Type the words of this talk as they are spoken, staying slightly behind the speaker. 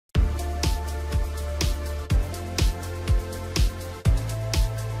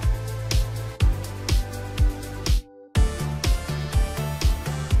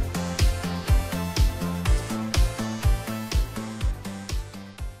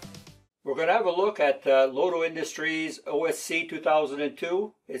We're going to have a look at Loto Industries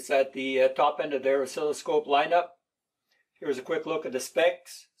OSC2002. It's at the top end of their oscilloscope lineup. Here's a quick look at the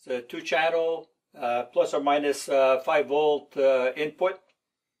specs. It's a 2-channel, plus or minus 5 volt input.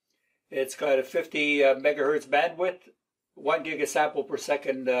 It's got a 50 megahertz bandwidth, 1 gigasample per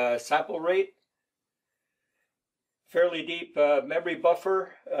second sample rate. Fairly deep memory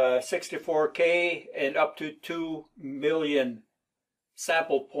buffer, 64K and up to 2 million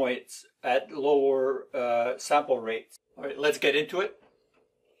sample points at lower sample rates. All right, let's get into it.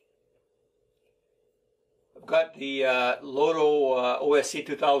 I've got the Loto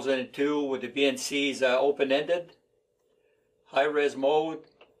OSC2002 with the BNCs open-ended, high-res mode.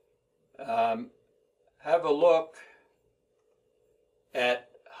 Have a look at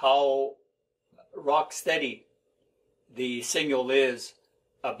how Rocksteady the signal is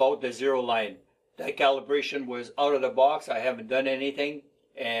about the zero line. That calibration was out of the box. I haven't done anything,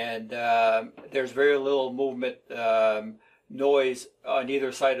 and there's very little movement noise on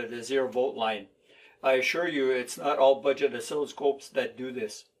either side of the 0 volt line. I assure you it's not all budget oscilloscopes that do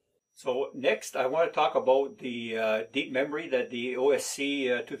this. So next I want to talk about the deep memory that the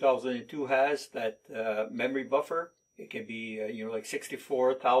OSC 2002 has, that memory buffer. It can be like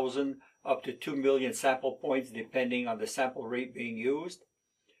 64,000 up to 2 million sample points depending on the sample rate being used.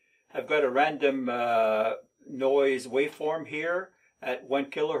 I've got a random noise waveform here at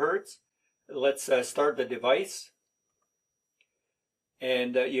 1 kilohertz. Let's start the device.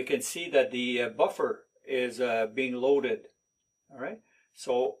 And you can see that the buffer is being loaded. All right,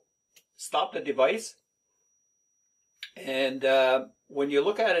 so stop the device. And when you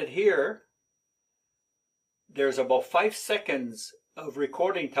look at it here, there's about 5 seconds of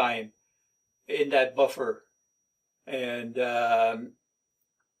recording time in that buffer. And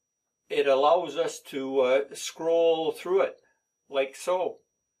it allows us to scroll through it like so.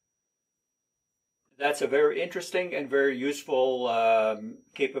 That's a very interesting and very useful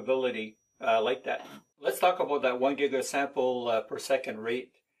capability. I like that. Let's talk about that 1 gigasample per second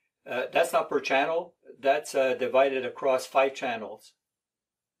rate. That's not per channel. That's divided across 5 channels.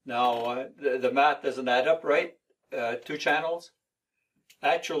 Now, the math doesn't add up, right? 2 channels.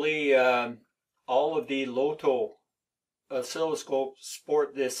 Actually, all of the Loto oscilloscopes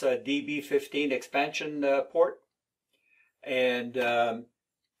sport this DB15 expansion port. And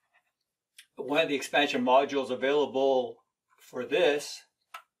one of the expansion modules available for this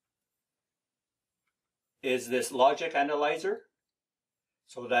is this logic analyzer.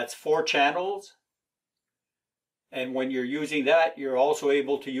 So that's 4 channels. And when you're using that, you're also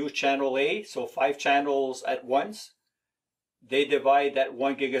able to use channel A, so 5 channels at once. They divide that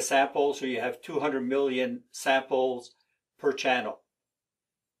 1 gigasample, so you have 200 million samples per channel.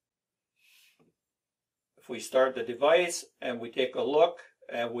 If we start the device and we take a look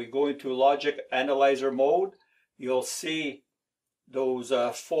and we go into logic analyzer mode, you'll see those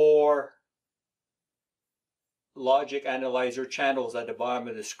 4 logic analyzer channels at the bottom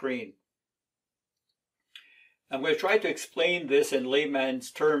of the screen. I'm going to try to explain this in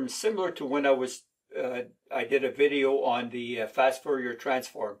layman's terms, similar to when I did a video on the fast Fourier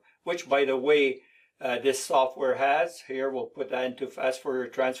transform, which, by the way, this software has. Here, we'll put that into fast Fourier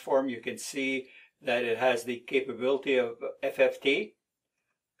transform. You can see that it has the capability of FFT.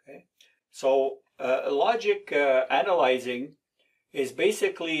 Okay, so logic analyzing is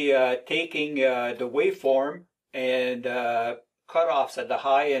basically taking the waveform and cutoffs at the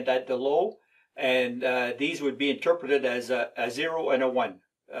high and at the low, and these would be interpreted as a 0 and a 1,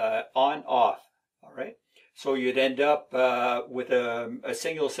 on, off. All right, so you'd end up with a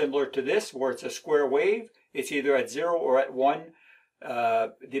signal similar to this, where it's a square wave. It's either at 0 or at 1,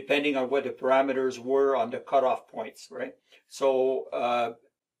 depending on what the parameters were on the cutoff points, right? So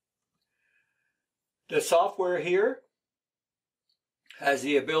the software here has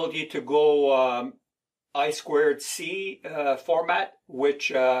the ability to go I2C format,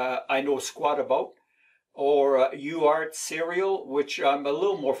 which I know squat about, or UART serial, which I'm a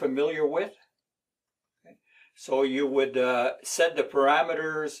little more familiar with. Okay. So you would set the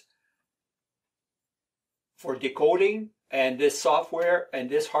parameters for decoding, and this software and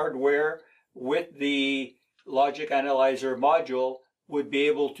this hardware with the logic analyzer module would be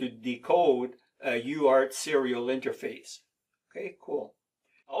able to decode a UART serial interface. Okay, cool.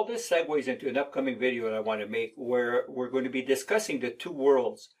 All this segues into an upcoming video that I want to make, where we're going to be discussing the 2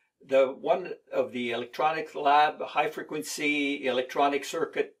 worlds. The one of the electronics lab, high frequency electronic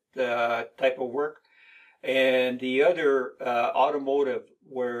circuit type of work, and the other automotive,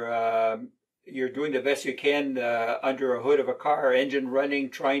 where you're doing the best you can under a hood of a car, engine running,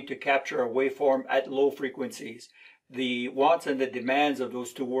 trying to capture a waveform at low frequencies. the wants and the demands of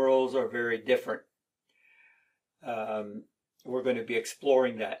those two worlds are very different. We're going to be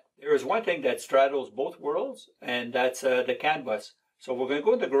exploring that. There is one thing that straddles both worlds, and that's the CAN bus. So we're going to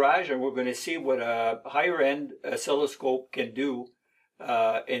go in the garage and we're going to see what a higher end oscilloscope can do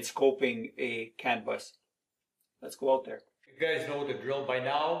in scoping a CAN bus. Let's go out there. You guys know the drill by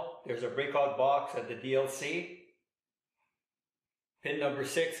now. There's a breakout box at the DLC. Pin number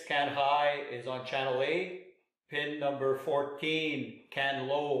 6, CAN high, is on channel A. Pin number 14, CAN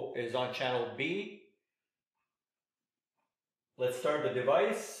low, is on channel B. Let's start the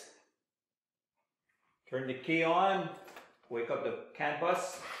device. Turn the key on. Wake up the CAN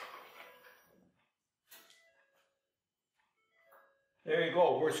bus. There you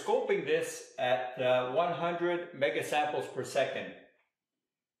go. We're scoping this at 100 megasamples per second.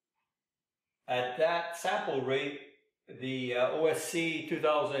 At that sample rate, the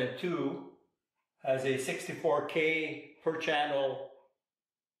OSC2002 has a 64K per channel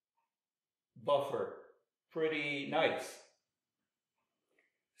buffer. Pretty nice.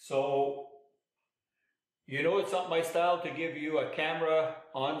 So, you know it's not my style to give you a camera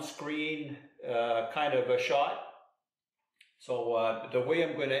on-screen kind of a shot. So the way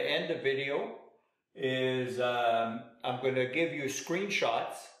I'm going to end the video is I'm going to give you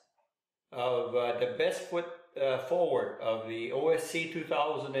screenshots of the best foot forward of the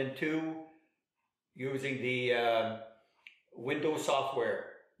OSC2002 using the Windows software,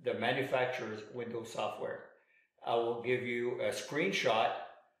 the manufacturer's Windows software. I will give you a screenshot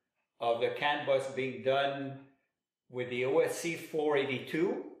of the CAN bus being done with the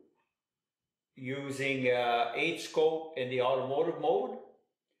OSC482 using HScope in the automotive mode,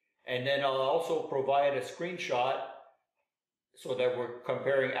 and then I'll also provide a screenshot so that we're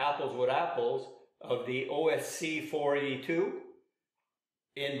comparing apples with apples of the OSC482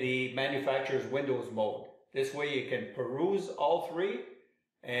 in the manufacturer's Windows mode. This way you can peruse all three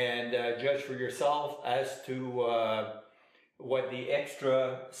and judge for yourself as to what the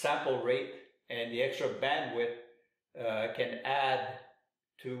extra sample rate and the extra bandwidth can add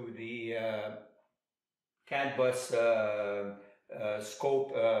to the CAN bus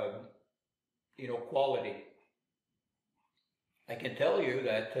scope, quality. I can tell you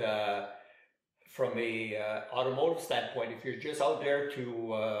that from a automotive standpoint, if you're just out there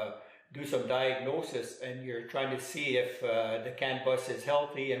to do some diagnosis and you're trying to see if the CAN bus is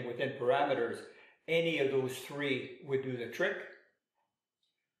healthy and within parameters, any of those three would do the trick.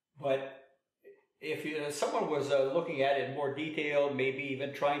 But if someone was looking at it in more detail, maybe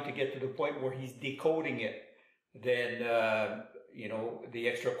even trying to get to the point where he's decoding it, then the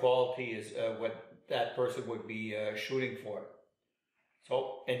extra quality is what that person would be shooting for.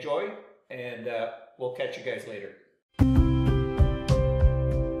 So enjoy, and we'll catch you guys later.